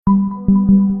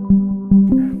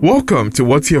Welcome to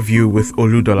What's Your View with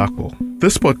Oludolapo.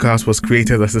 This podcast was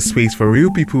created as a space for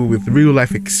real people with real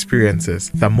life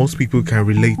experiences that most people can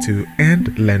relate to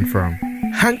and learn from.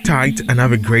 Hang tight and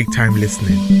have a great time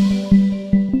listening.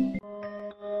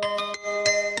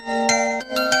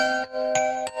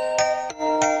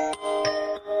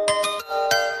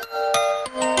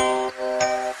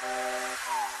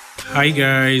 Hi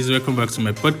guys, welcome back to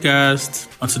my podcast.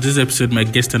 On today's episode, my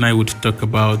guest and I would talk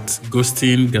about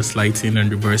ghosting, gaslighting,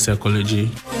 and reverse psychology.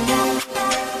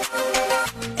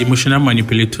 Emotional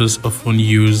manipulators often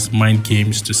use mind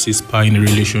games to seize power in a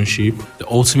relationship. The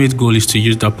ultimate goal is to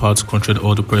use that power to control the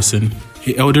other person.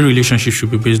 A healthy relationship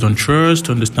should be based on trust,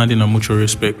 understanding, and mutual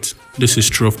respect. This is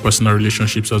true of personal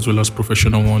relationships as well as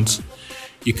professional ones.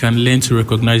 You can learn to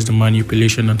recognize the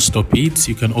manipulation and stop it.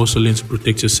 You can also learn to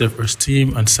protect your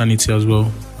self-esteem and sanity as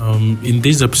well. In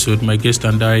this episode, my guest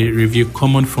and I review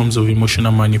common forms of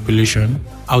emotional manipulation,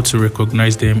 how to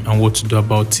recognize them, and what to do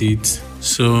about it.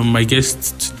 So my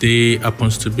guest today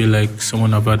happens to be like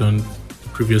someone I've had on the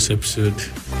previous episode.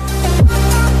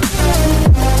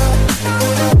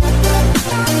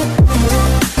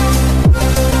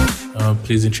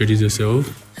 Please introduce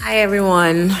yourself. Hi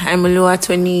everyone, I'm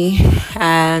Oluwatoni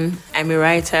and I'm a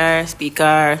writer,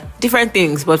 speaker, different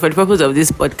things, but for the purpose of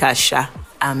this podcast,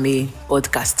 I'm a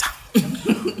podcaster.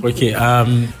 Okay,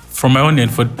 from my own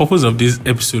end, for the purpose of this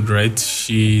episode, right,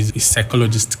 she's a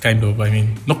psychologist, right?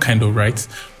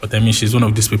 But I mean, she's one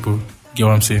of these people, get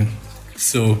what I'm saying?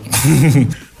 So,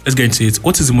 let's get into it.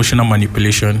 What is emotional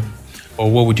manipulation? Or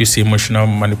what would you say emotional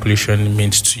manipulation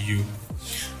means to you?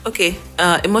 Okay,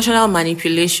 emotional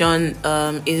manipulation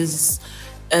is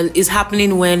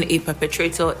happening when a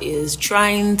perpetrator is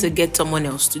trying to get someone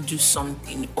else to do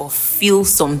something or feel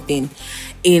something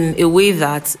in a way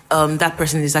that that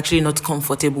person is actually not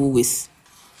comfortable with.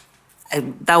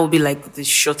 That would be like the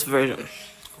short version.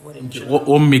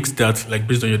 What makes that, like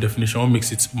based on your definition, what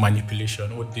makes it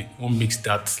manipulation? What makes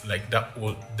that, like that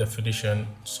whole definition,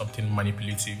 something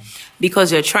manipulative?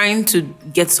 Because you're trying to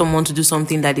get someone to do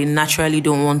something that they naturally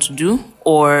don't want to do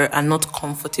or are not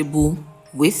comfortable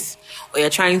with, or you're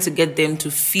trying to get them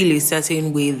to feel a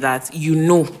certain way that you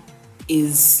know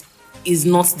is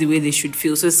not the way they should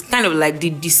feel. So it's kind of like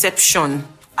the deception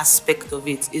aspect of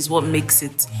it is what makes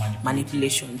it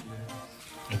manipulation.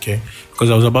 Okay,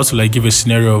 because I was about to like give a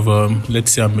scenario of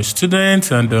let's say I'm a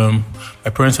student and my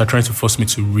parents are trying to force me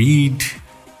to read.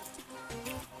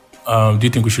 Do you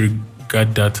think we should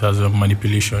regard that as a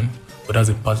manipulation, or as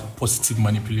a positive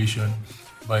manipulation?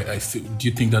 Do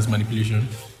you think that's manipulation?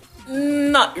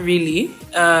 Not really.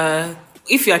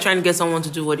 If you are trying to get someone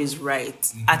to do what is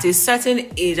right at a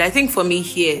certain age, I think for me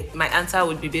here, my answer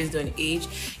would be based on age.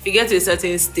 If you get to a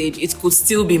certain stage, it could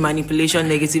still be manipulation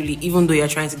negatively, even though you're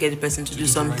trying to get the person to do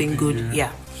something good.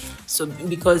 Yeah. So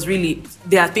because really,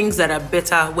 there are things that are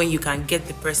better when you can get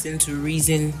the person to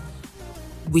reason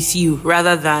with you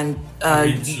rather than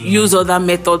use other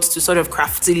methods to sort of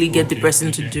craftily get the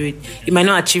person to do it. You might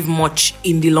not achieve much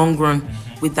in the long run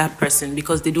with that person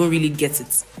because they don't really get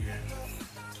it.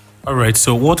 All right,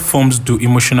 so what forms do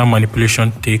emotional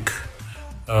manipulation take?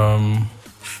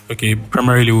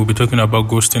 Primarily we'll be talking about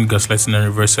ghosting, gaslighting, and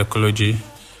reverse psychology.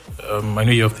 I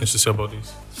know you have things to say about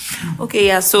this. Okay,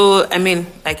 yeah, so I mean,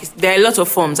 like there are a lot of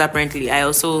forms apparently. I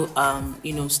also,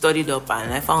 studied up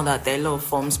and I found out there are a lot of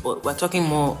forms, but we're talking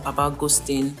more about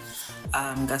ghosting,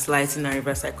 gaslighting, and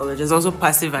reverse psychology. There's also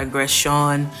passive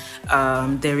aggression.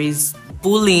 There is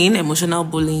bullying, emotional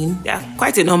bullying. There are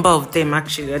quite a number of them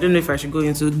actually. I don't know if I should go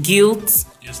into guilt.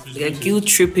 Yes, please. They're guilt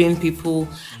tripping people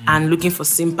and looking for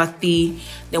sympathy.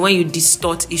 Then when you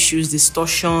distort issues,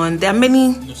 distortion. There are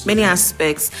many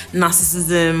aspects.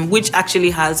 Narcissism, which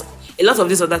actually has a lot of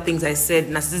these other things I said.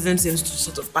 Narcissism seems to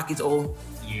sort of pack it all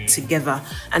together.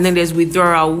 And then there's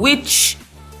withdrawal, which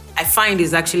I find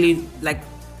is actually like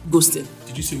ghosting.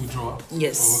 Did you say withdrawal?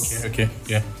 Yes. Oh, okay,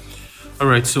 yeah. All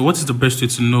right, so what is the best way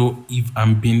to know if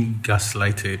I'm being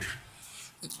gaslighted?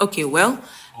 Okay, well...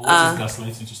 Or what is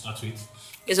gaslighting to start with?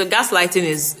 Yeah, so gaslighting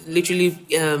is literally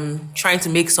trying to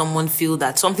make someone feel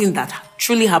that something that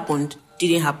truly happened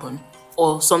didn't happen,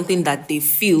 or something that they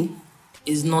feel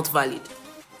is not valid.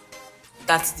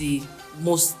 That's the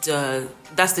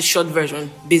that's the short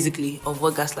version, basically, of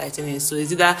what gaslighting is. So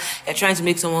it's either you're trying to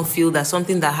make someone feel that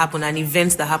something that happened, an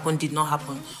event that happened did not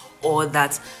happen, or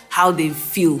that how they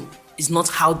feel is not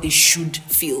how they should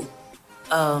feel.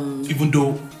 Even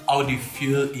though how they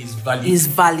feel is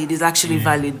valid. Is actually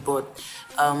valid, but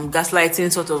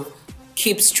gaslighting sort of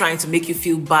keeps trying to make you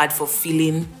feel bad for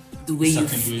feeling the way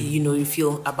you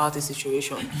feel about the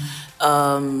situation.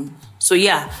 So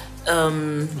yeah. What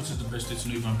is the best way to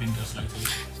know if I'm being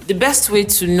gaslighted? The best way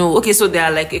to know, okay, so there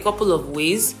are like a couple of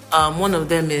ways. One of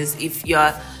them is if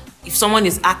someone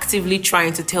is actively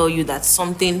trying to tell you that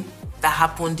something that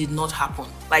happened did not happen.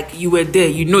 Like you were there,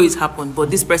 you know it happened, but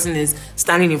this person is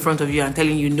standing in front of you and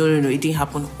telling you, no, it didn't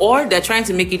happen. Or they're trying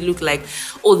to make it look like,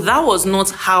 oh, that was not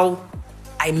how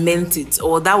I meant it,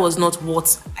 or that was not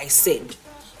what I said.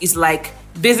 It's like,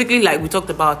 basically, like we talked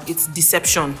about, it's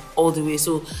deception all the way.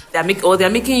 So they're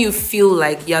making you feel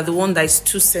like you're the one that is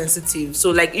too sensitive. So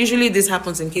like usually this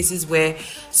happens in cases where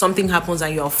something happens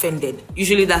and you're offended.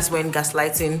 Usually that's when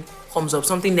gaslighting comes up.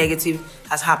 Something negative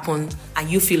has happened and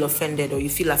you feel offended or you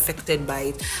feel affected by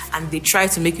it, and they try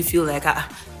to make you feel like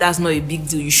that's not a big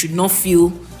deal. You should not feel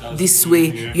this way.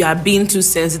 Yeah. You are being too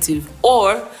sensitive.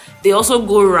 Or they also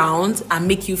go around and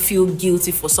make you feel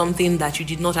guilty for something that you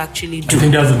did not actually do. I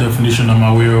think that's the definition I'm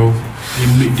aware of.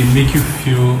 They make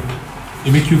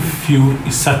you feel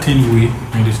a certain way.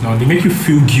 And it's not. They make you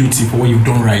feel guilty for what you've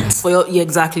done right.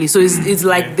 Exactly. So it's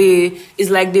like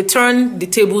they turn the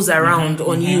tables around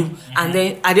on you, and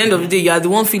then at the end of the day, you are the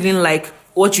one feeling like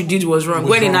what you did was wrong,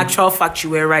 when in actual fact you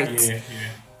were right. Yeah.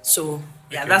 So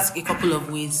yeah, that's a couple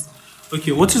of ways.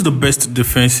 Okay, what is the best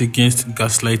defense against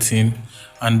gaslighting?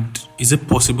 And is it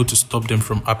possible to stop them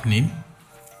from happening?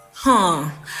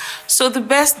 So the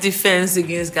best defense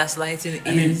against gaslighting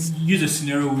is... use a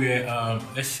scenario where,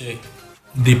 let's say,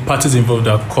 the parties involved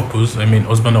are couples,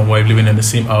 husband and wife living in the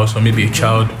same house, or maybe a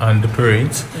child and the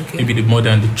parents, maybe the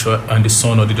mother and the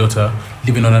son or the daughter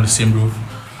living under the same roof.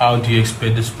 How do you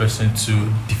expect this person to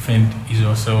defend his or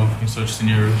herself in such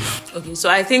scenarios? Okay, so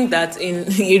I think that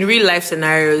in real life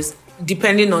scenarios,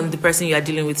 depending on the person you are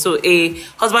dealing with. So a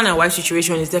husband and wife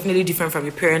situation is definitely different from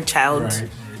a parent-child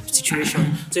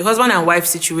situation. So a husband and wife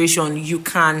situation, you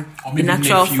can, in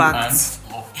actual fact,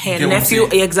 nephew,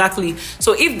 exactly.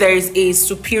 So if there is a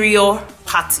superior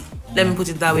party, let me put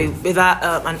it that way, whether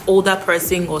an older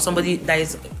person or somebody that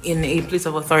is in a place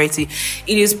of authority,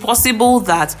 it is possible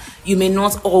that you may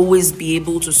not always be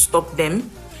able to stop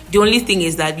them. The only thing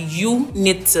is that you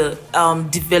need to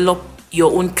develop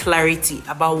your own clarity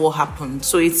about what happened.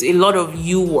 So it's a lot of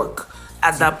you work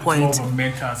at that point. It's more of a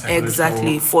mental and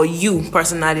exactly, for you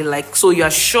personally, like, so you are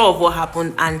sure of what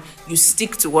happened and you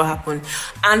stick to what happened.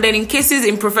 And then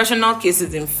in professional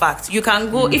cases, in fact, you can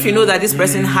go, if you know that this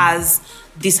person has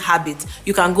this habit,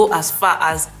 you can go as far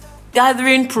as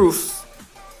gathering proof.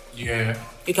 Yeah.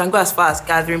 You can go as far as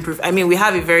gathering proof. We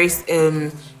have a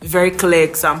very clear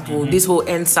example. This whole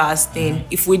NSAS thing.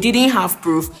 If we didn't have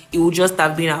proof, it would just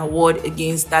have been a award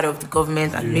against that of the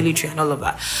government and military and all of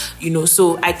that.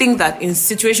 So I think that in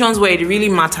situations where it really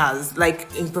matters,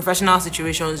 like in professional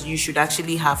situations, you should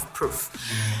actually have proof.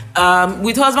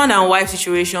 With husband and wife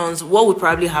situations, what would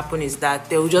probably happen is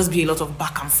that there will just be a lot of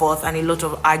back and forth and a lot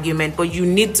of argument. But you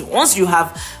need to, once you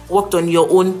have worked on your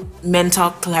own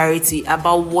mental clarity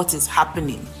about what is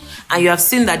happening, and you have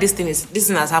seen that this thing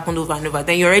has happened over and over,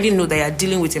 then you already know that you're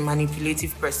dealing with a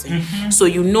manipulative person. So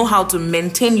you know how to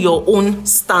maintain your own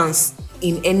stance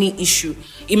in any issue.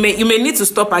 You may need to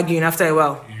stop arguing after a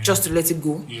while just to let it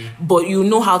go. But you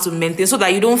know how to maintain so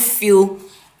that you don't feel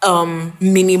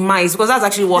minimized, because that's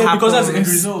actually what happens. Because that's the end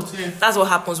result. That's what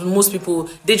happens with most people.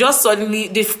 They just suddenly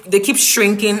they keep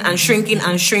shrinking and shrinking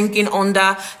and shrinking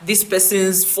under this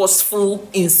person's forceful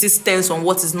insistence on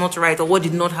what is not right or what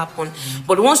did not happen.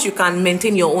 But once you can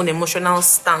maintain your own emotional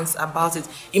stance about it,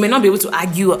 you may not be able to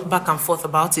argue back and forth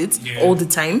about it all the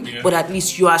time, but at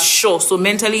least you are sure. So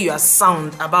mentally you are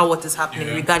sound about what is happening,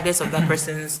 regardless of that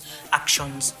person's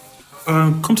actions.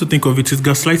 Come to think of it, is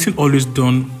gaslighting always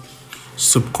done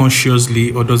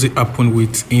subconsciously, or does it happen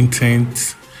with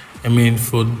intent?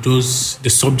 For the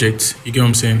subject, you get what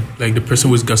I'm saying? Like the person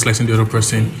who is gaslighting the other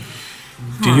person,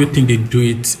 do you think they do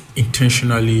it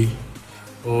intentionally,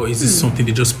 or is this something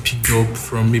they just picked up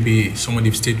from maybe someone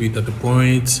they've stayed with at the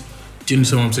point? Do you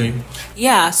understand what I'm saying?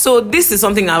 Yeah, so this is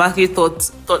something I've actually thought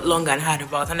long and hard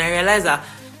about, and I realized that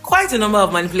quite a number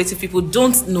of manipulative people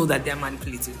don't know that they're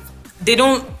manipulative. They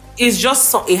don't, it's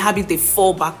just a habit they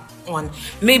fall back on.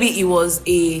 Maybe it was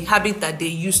a habit that they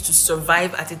used to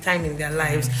survive at a time in their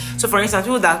lives. So for instance,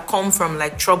 people that come from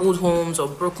like troubled homes or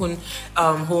broken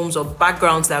homes or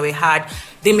backgrounds that we had,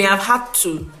 they may have had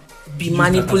to be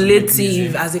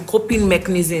manipulative as a coping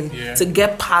mechanism to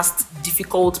get past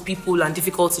difficult people and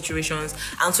difficult situations.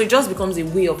 And so it just becomes a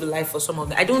way of life for some of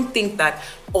them. I don't think that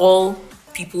all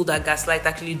people that gaslight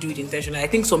actually do it intentionally. I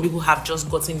think some people have just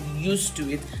gotten used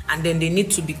to it and then they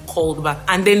need to be called back.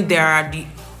 And then there are the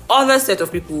other set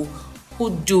of people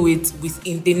who do it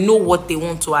they know what they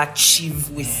want to achieve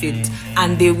with it,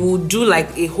 and they will do like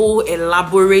a whole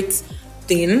elaborate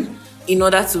thing in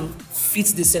order to fit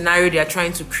the scenario they are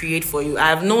trying to create for you. I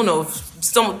have known of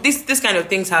this kind of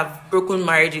things have broken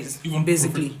marriages. Even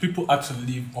basically, people had to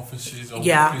leave offices or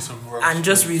place of work and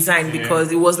just resign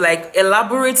because it was like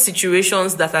elaborate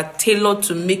situations that are tailored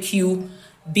to make you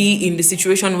be in the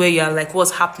situation where you're like,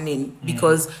 what's happening?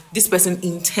 Because this person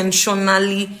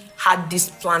intentionally had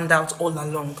this planned out all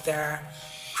along. There are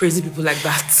crazy people like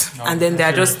that. No, and then there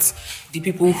are just the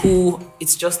people who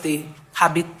it's just a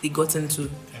habit they got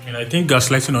into. I mean, I think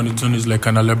gaslighting on its own is like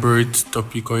an elaborate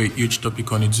topic or a huge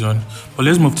topic on its own. But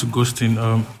let's move to ghosting.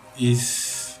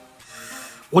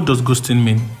 What does ghosting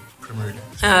mean primarily?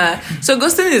 So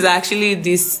ghosting is actually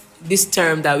this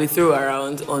term that we throw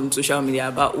around on social media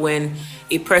about when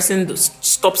a person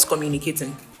stops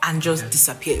communicating and just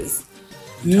disappears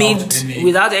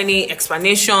without any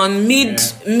explanation, mid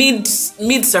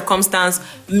circumstance,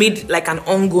 mid like an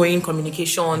ongoing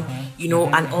communication,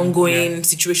 an ongoing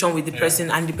situation with the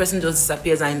person, and the person just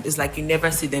disappears and it's like you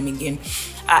never see them again.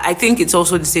 I think it's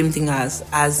also the same thing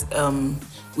as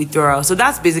withdrawal. So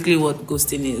that's basically what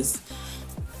ghosting is.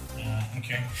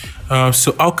 Okay.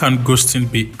 So how can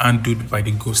ghosting be handled by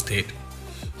the ghosted?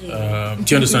 Do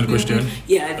you understand the question?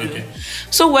 Yeah, I do. Okay.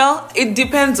 So, it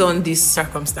depends on this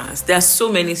circumstance. There are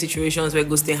so many situations where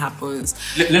ghosting happens.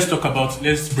 Let's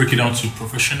break it down to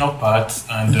professional parts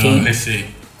and let's say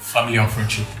family and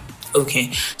friendship.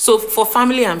 Okay. So, for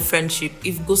family and friendship,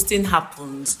 if ghosting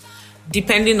happens,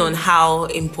 depending on how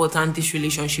important this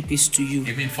relationship is to you.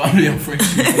 I mean, family and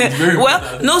friendship is very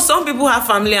important. No, some people have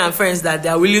family and friends that they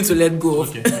are willing to let go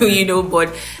of,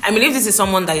 but I mean, if this is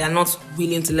someone that you're not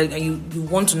willing to let go and you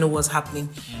want to know what's happening,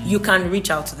 you can reach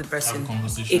out to the person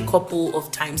a couple of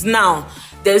times. Now,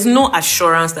 there's no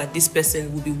assurance that this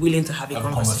person will be willing to have a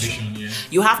conversation. Yeah.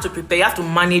 You have to prepare, you have to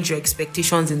manage your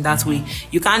expectations in that way.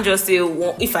 You can't just say,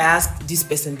 well, if I ask this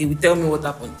person, they will tell me what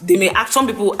happened. Some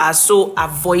people are so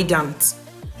avoidant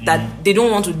that they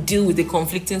don't want to deal with a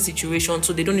conflicting situation,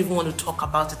 so they don't even want to talk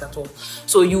about it at all.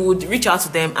 So you would reach out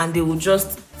to them and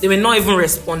they may not even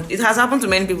respond. It has happened to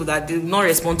many people that they will not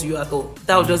respond to you at all.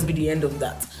 That will just be the end of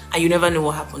that. And you never know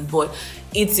what happened. But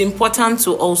it's important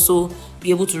to also be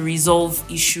able to resolve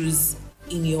issues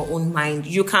in your own mind.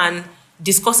 You can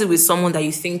discuss it with someone that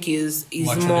you think is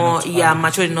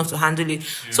mature enough to handle it,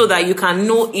 so that you can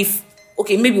know if,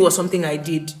 okay, maybe it was something I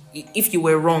did, if you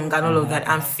were wrong and all of that,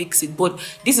 and fix it. But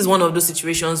this is one of those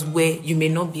situations where you may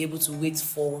not be able to wait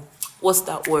for, what's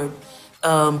that word?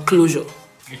 Closure.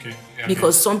 Okay. Yeah,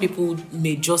 because some people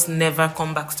may just never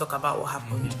come back to talk about what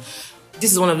happened.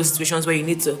 This is one of those situations where you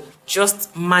need to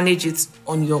just manage it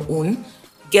on your own,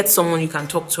 get someone you can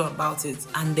talk to about it,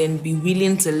 and then be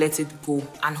willing to let it go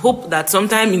and hope that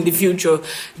sometime in the future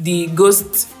the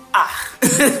ghoster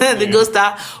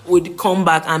would come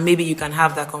back and maybe you can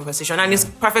have that conversation. And it's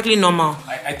perfectly normal.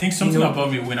 I think something about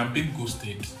me, when I'm being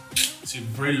ghosted, to a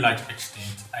very large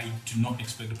extent, I do not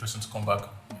expect the person to come back.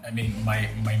 I mean, my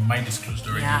mind is closed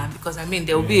already. Yeah, because I mean,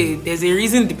 there's a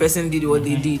reason the person did what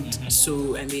they did.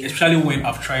 So, I mean, especially when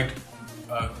I've tried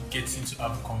getting to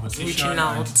have a conversation, reaching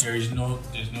out. And there's no.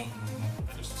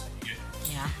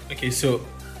 Yeah. Okay, so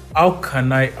how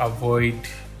can I avoid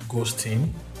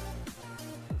ghosting?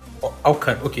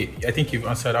 I think you've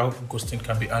answered how ghosting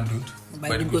can be handled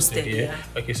by the ghosted. Yeah.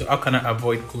 Okay, so how can I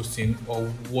avoid ghosting, or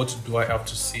what do I have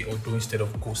to say or do instead of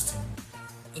ghosting?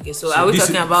 Okay, so are we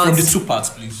talking about from the two parts,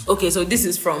 please? Okay, so this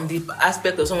is from the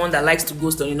aspect of someone that likes to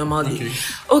ghost on a normal day.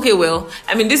 Okay, well,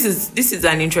 I mean, this is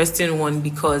an interesting one,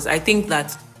 because I think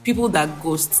that people that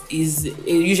ghost is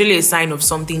usually a sign of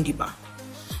something deeper.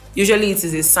 Usually, it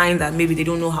is a sign that maybe they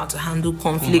don't know how to handle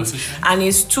conflict, and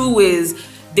it's two ways.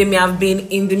 They may have been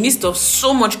in the midst of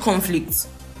so much conflict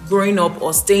growing up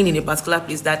or staying in a particular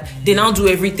place that they now do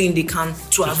everything they can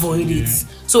to avoid it.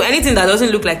 So anything that doesn't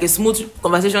look like a smooth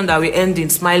conversation that will end in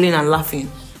smiling and laughing,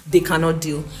 they cannot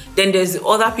deal. Then there's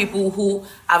other people who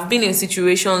have been in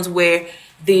situations where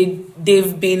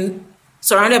they've been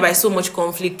surrounded by so much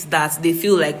conflict that they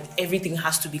feel like everything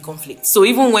has to be conflict. So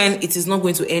even when it is not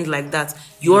going to end like that,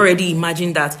 you already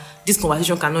imagine that this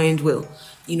conversation cannot end well.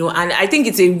 And I think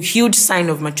it's a huge sign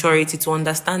of maturity to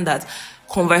understand that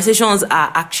conversations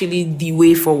are actually the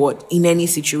way forward in any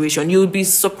situation. You'll be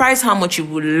surprised how much you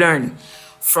will learn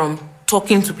from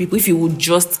talking to people if you would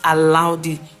just allow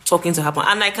the talking to happen.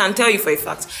 And I can tell you for a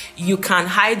fact, you can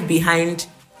hide behind,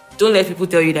 don't let people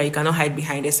tell you that you cannot hide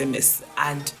behind SMS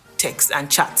and text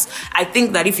and chats. I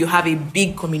think that if you have a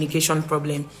big communication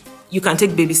problem, you can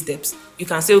take baby steps. You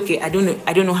can say, okay, I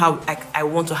don't know how I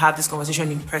want to have this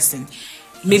conversation in person.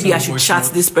 maybe Send I a should voice chat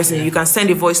note. this person. Yeah. You can send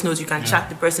a voice note, you can chat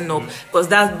the person up, because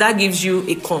that gives you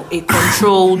a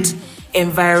controlled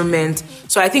environment.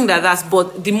 So I think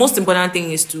but the most important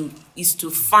thing is to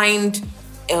find,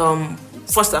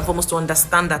 first and foremost, to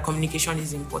understand that communication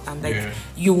is important. Like,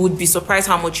 you would be surprised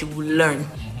how much you will learn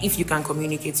if you can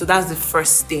communicate. So that's the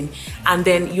first thing. And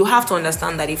then you have to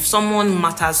understand that if someone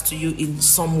matters to you in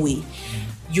some way,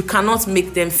 you cannot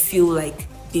make them feel like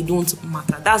they don't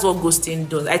matter. That's what ghosting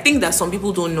does. I think that some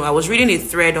people don't know. I was reading a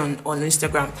thread on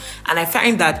Instagram, and I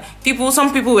find that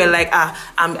some people were like,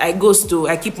 I ghost too,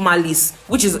 I keep malice,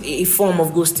 which is a form of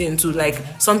ghosting too. Like,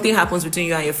 something happens between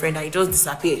you and your friend and you just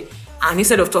disappear. And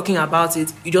instead of talking about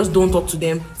it, you just don't talk to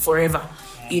them forever.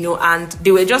 And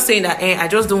they were just saying that, I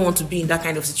just don't want to be in that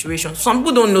kind of situation. Some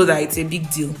people don't know that it's a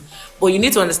big deal. But you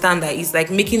need to understand that it's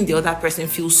like making the other person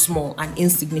feel small and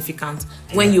insignificant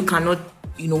when you cannot,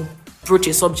 broach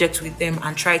a subject with them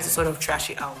and try to sort of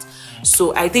trash it out.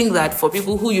 So I think that for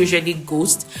people who usually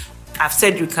ghost, I've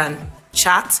said you can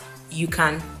chat, you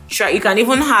can try, you can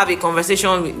even have a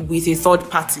conversation with a third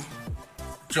party.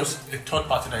 Just a third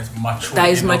party that is mature. That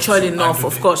is matured to enough, handle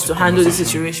of course, to handle the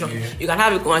situation. Yeah. You can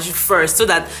have a conversation first so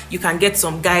that you can get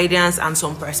some guidance and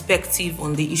some perspective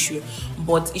on the issue.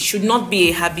 But it should not be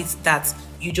a habit that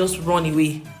you just run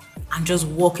away and just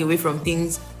walk away from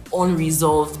things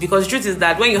unresolved. Because the truth is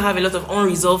that when you have a lot of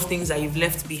unresolved things that you've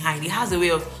left behind, it has a way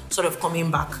of sort of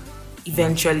coming back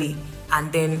eventually.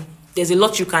 And then there's a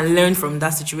lot you can learn from that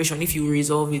situation if you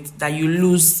resolve it that you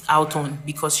lose out on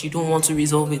because you don't want to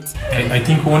resolve it. I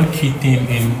think one key thing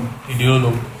in the whole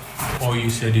of all you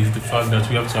said is the fact that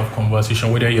we have to have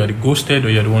conversation, whether you're the ghosted or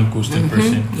you're the one ghosted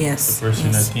person. Yes. The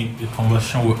person, yes. I think the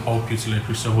conversation will help you to like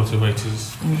resolve whatever it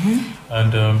is.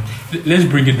 And let's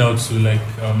bring it down to like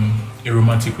a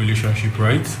romantic relationship,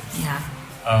 right? Yeah.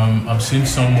 I'm seeing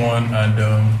someone and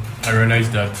I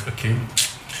realized that, okay,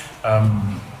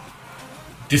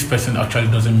 this person actually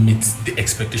doesn't meet the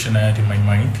expectation I had in my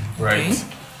mind, right? Okay.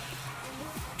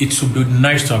 It would be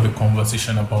nice to have a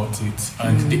conversation about it.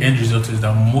 And the end result is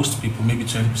that most people, maybe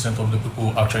 20% of the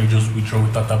people, actually just withdraw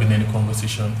without having any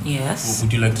conversation. Yes.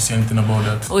 Would you like to say anything about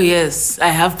that? Oh yes, I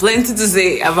have plenty to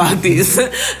say about this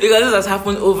because this has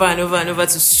happened over and over and over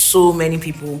to so many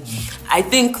people. I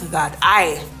think that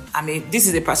this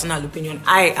is a personal opinion,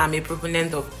 I am a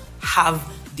proponent of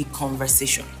have the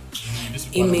conversation.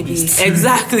 It may be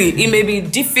it may be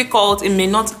difficult, it may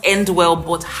not end well,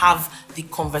 but have the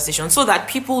conversation so that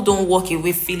people don't walk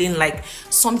away feeling like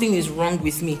something is wrong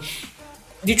with me.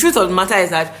 The truth of the matter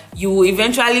is that you will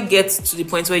eventually get to the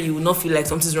point where you will not feel like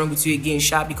something's wrong with you again,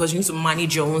 because you need to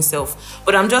manage your own self.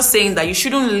 But I'm just saying that you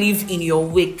shouldn't leave in your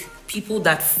wake people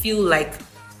that feel like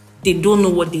they don't know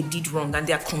what they did wrong and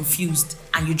they are confused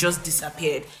and you just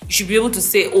disappeared. You should be able to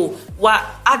say,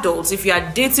 adults, if you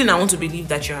are dating, I want to believe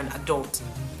that you're an adult.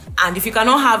 And if you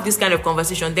cannot have this kind of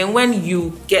conversation, then when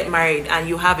you get married and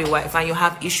you have a wife and you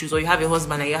have issues, or you have a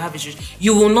husband and you have issues,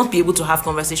 you will not be able to have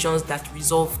conversations that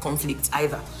resolve conflict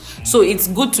either. So it's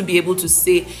good to be able to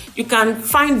say, you can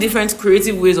find different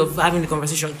creative ways of having the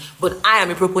conversation, but I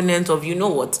am a proponent of, I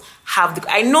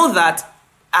know that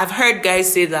I've heard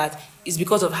guys say that it's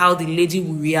because of how the lady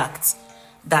will react,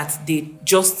 that they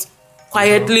just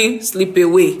quietly slip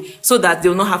away so that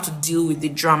they'll not have to deal with the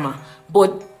drama.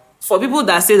 But for people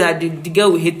that say that the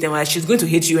girl will hate them, like, she's going to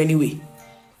hate you anyway.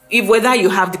 Whether you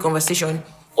have the conversation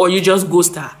or you just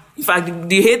ghost her. In fact,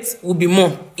 the hate will be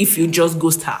more if you just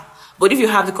ghost her. But if you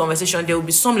have the conversation, there will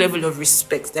be some level of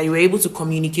respect that you were able to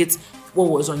communicate what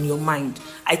was on your mind.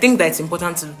 I think that it's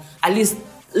important to at least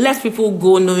let people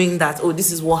go knowing that,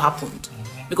 this is what happened.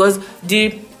 Because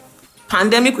the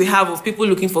pandemic we have of people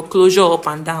looking for closure up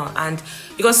and down, and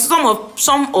because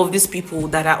some of these people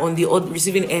that are on the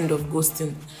receiving end of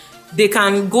ghosting, they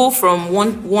can go from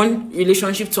one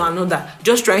relationship to another,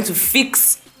 just trying to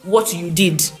fix what you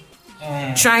did.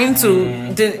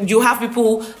 You have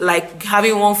people like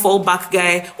having one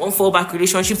fallback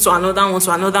relationship to another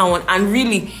one, and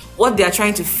really what they are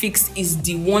trying to fix is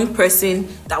the one person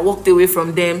that walked away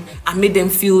from them and made them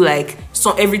feel like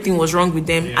everything was wrong with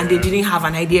them, and they didn't have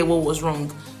an idea what was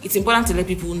wrong. It's important to let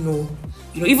people know,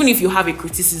 even if you have a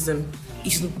criticism,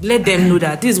 you should let them know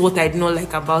that this is what I did not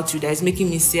like about you that is making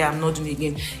me say I'm not doing it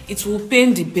again. It will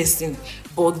pain the person,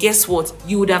 but guess what?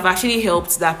 You would have actually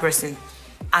helped that person.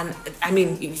 And I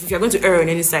mean, if you're going to err on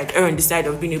any side, err on the side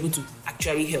of being able to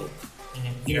actually help.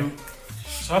 You know.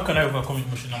 So how can I overcome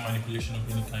emotional manipulation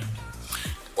of any kind?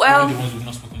 Well, the ones we've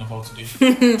not spoken about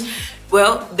today.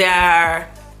 Well, there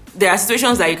are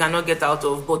situations that you cannot get out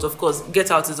of, but of course,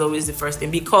 get out is always the first thing,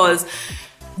 because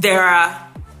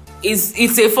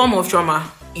it's a form of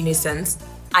trauma in a sense.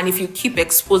 And if you keep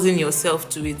exposing yourself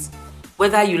to it,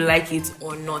 whether you like it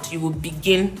or not, you will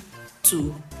begin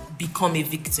to become a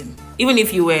victim. Even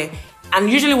if you were, and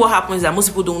usually what happens is that most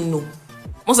people don't know.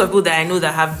 Most of the people that I know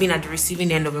that have been at the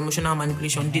receiving end of emotional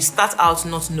manipulation, they start out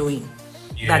not knowing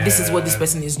that this is what this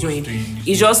person is doing.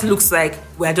 It just looks like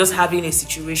we're just having a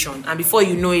situation, and before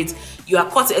you know it, you are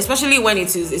caught, especially when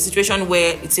it is a situation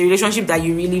where it's a relationship that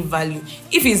you really value.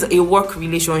 If it's a work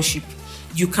relationship,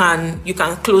 you can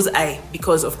close eye,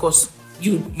 because of course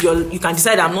you can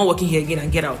decide I'm not working here again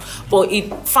and get out. But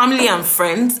in family and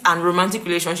friends and romantic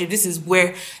relationship, this is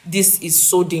where this is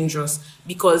so dangerous,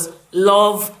 because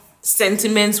love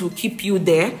sentiments will keep you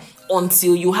there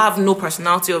until you have no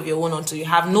personality of your own, until you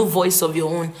have no voice of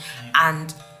your own.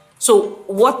 And so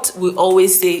what we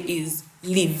always say is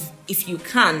live. If you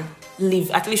can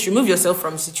live, at least remove yourself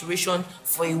from a situation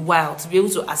for a while to be able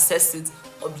to assess it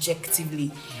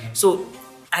objectively. So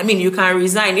I mean, you can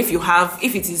resign if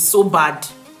it is so bad,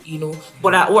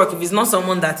 but at work, if it's not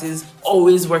someone that is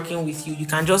always working with you, you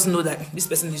can just know that this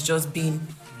person is just being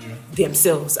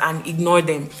themselves and ignore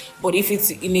them. But if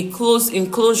it's in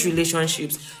close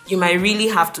relationships, you might really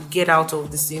have to get out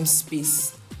of the same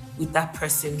space with that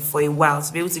person for a while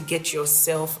to be able to get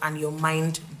yourself and your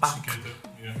mind back.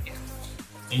 Yeah.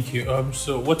 Thank you.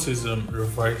 So what is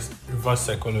reverse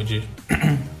psychology?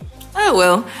 Oh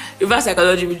well, reverse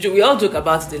psychology, we all joke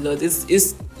about it a lot.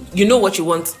 It's you know what you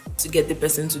want to get the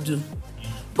person to do,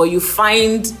 but you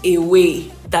find a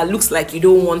way that looks like you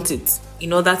don't want it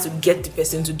in order to get the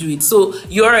person to do it. So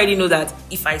you already know that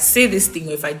if I say this thing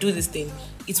or if I do this thing,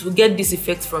 it will get this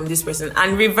effect from this person.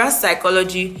 And reverse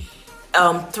psychology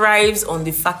thrives on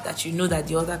the fact that you know that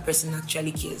the other person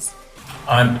actually cares.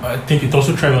 And I think it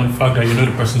also thrives on the fact that you know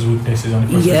the person's weaknesses and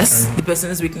the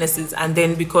person's weaknesses, and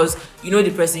then because you know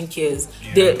the person cares.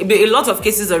 There are a lot of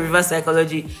cases of reverse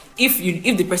psychology. If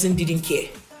the person didn't care,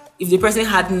 if the person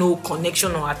had no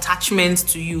connection or attachment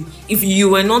to you, if you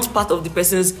were not part of the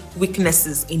person's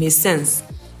weaknesses in a sense,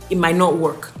 it might not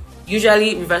work.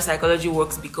 Usually reverse psychology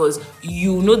works because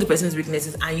you know the person's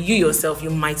weaknesses, and you yourself, you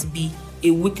might be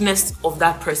a weakness of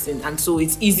that person, and so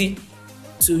it's easy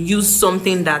to use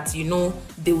something that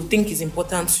they will think is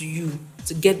important to you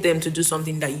to get them to do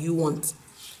something that you want.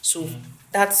 So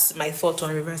that's my thought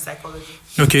on reverse psychology.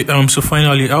 Okay, so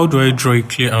finally, how do I draw a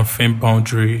clear and firm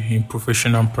boundary in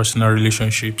professional and personal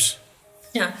relationships?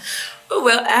 Yeah. Oh,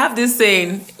 well, I have this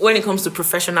saying when it comes to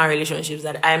professional relationships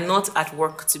that I'm not at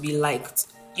work to be liked.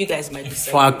 You guys might be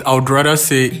saying. In fact, I would rather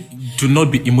say do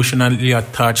not be emotionally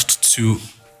attached to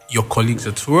your colleagues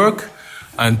at work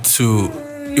and to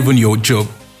even your job.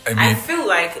 I feel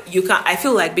like you can't. I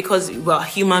feel like because we're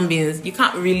human beings, you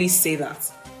can't really say that.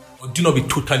 Or do not be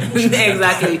totally emotionally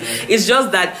exactly. It's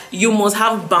just that you must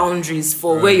have boundaries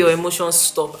for where your emotions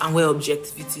stop and where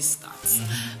objectivity starts.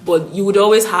 Mm-hmm. But you would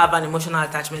always have an emotional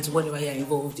attachment to whatever you're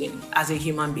involved in as a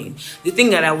human being. The thing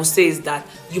that I would say is that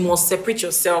you must separate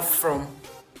yourself from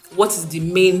what is the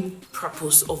main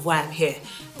purpose of why I'm here.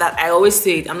 That I always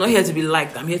say, I'm not here to be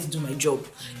liked, I'm here to do my job.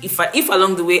 If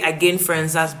along the way I gain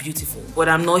friends, that's beautiful, but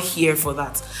I'm not here for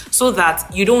that. So that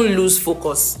you don't lose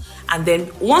focus. And then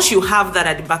once you have that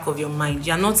at the back of your mind,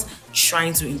 you're not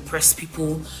trying to impress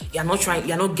people, you're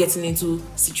not getting into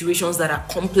situations that are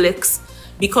complex,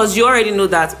 because you already know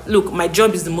that, look, my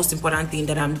job is the most important thing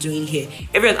that I'm doing here.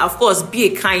 Everyone, of course, be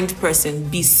a kind person,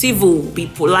 be civil, be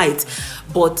polite,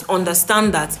 but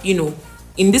understand that,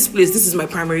 in this place, this is my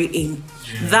primary aim.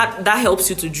 Yeah. That helps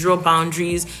you to draw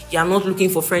boundaries. You're not looking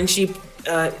for friendship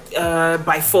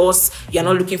by force. You're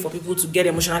not looking for people to get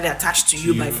emotionally attached to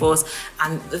you by force.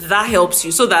 And that helps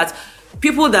you so that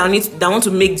people that want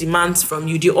to make demands from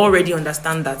you, they already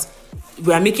understand that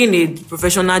we are making a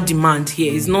professional demand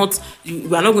here. It's not,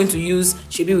 we are not going to use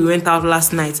Shebi we went out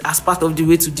last night as part of the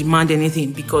way to demand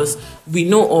anything, because we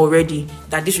know already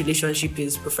that this relationship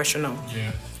is professional.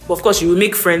 Yeah. But of course, you will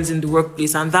make friends in the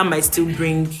workplace, and that might still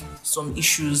bring some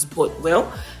issues. But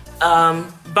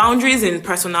boundaries in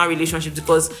personal relationships,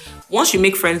 because once you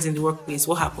make friends in the workplace,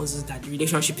 what happens is that the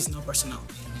relationship is not personal.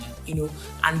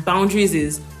 And boundaries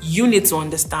is you need to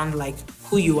understand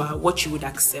who you are, what you would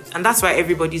accept. And that's why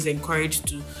everybody's encouraged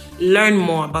to learn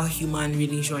more about human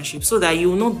relationships, so that you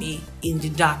will not be in the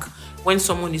dark when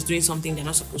someone is doing something they're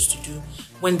not supposed to do,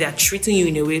 when they're treating you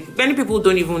in a way. Many people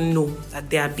don't even know that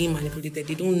they are being manipulated.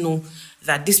 They don't know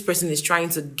that this person is trying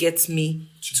to get me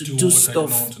to do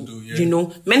stuff.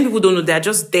 Many people don't know. They're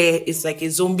just there. It's like a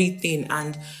zombie thing.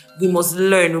 And we must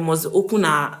learn. We must open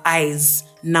our eyes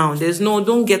now.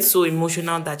 Don't get so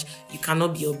emotional that you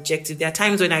cannot be objective. There are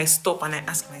times when I stop and I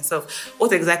ask myself,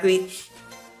 what exactly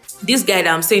this guy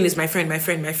that I'm saying is my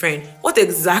friend, what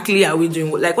exactly are we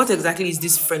doing? Like, what exactly is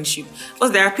this friendship?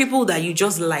 Because there are people that you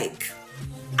just like,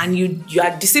 and you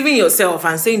are deceiving yourself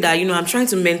and saying that, I'm trying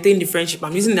to maintain the friendship.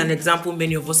 I'm using an example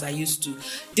many of us are used to.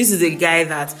 This is a guy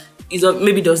that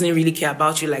maybe doesn't really care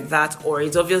about you like that, or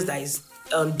it's obvious that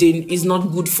is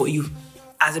not good for you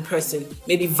as a person.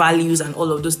 Maybe values and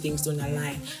all of those things don't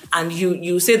align. And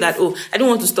you say that, I don't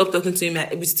want to stop talking to him.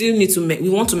 We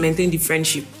want to maintain the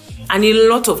friendship. And a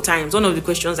lot of times, one of the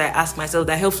questions I ask myself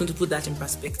that helps me to put that in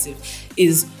perspective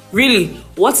is really,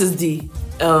 what is the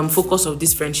focus of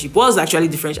this friendship? What is actually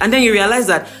the friendship? And then you realize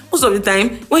that most of the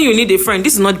time, when you need a friend,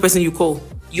 this is not the person you call.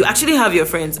 You actually have your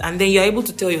friends, and then you're able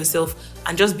to tell yourself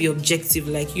and just be objective.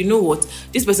 Like, you know what?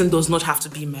 This person does not have to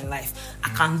be in my life. I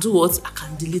can do what? I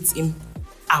can delete him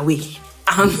away.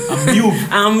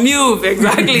 And move,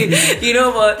 exactly.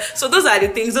 But so those are the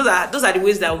things, those are the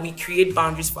ways that we create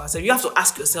boundaries for ourselves. You have to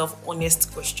ask yourself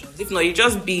honest questions. If not, you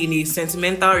just be in a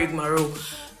sentimental rigmarole,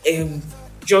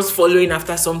 just following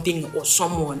after something or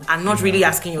someone, and not really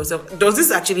asking yourself, does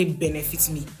this actually benefit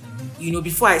me?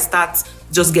 Before I start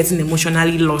just getting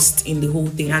emotionally lost in the whole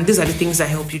thing. And these are the things that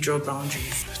help you draw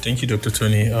boundaries. Thank you, Dr.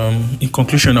 Tony. In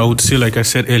conclusion, I would say, like I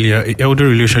said earlier, an elder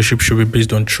relationship should be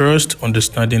based on trust,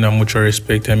 understanding, and mutual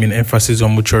respect. Emphasis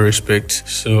on mutual respect.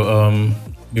 So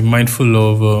be mindful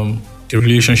of the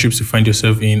relationships you find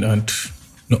yourself in and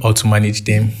know how to manage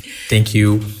them. Thank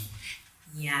you.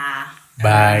 Yeah.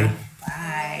 Bye.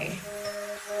 Bye.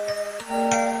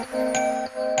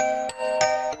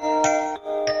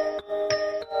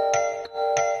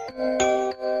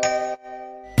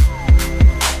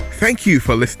 Thank you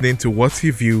for listening to What's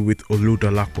Your View with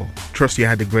Oludolapo. Trust you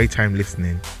had a great time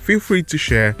listening. Feel free to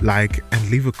share, like, and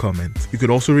leave a comment. You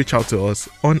could also reach out to us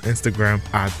on Instagram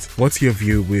at What's Your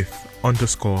View with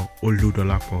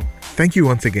 _Oludolapo. Thank you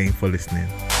once again for listening.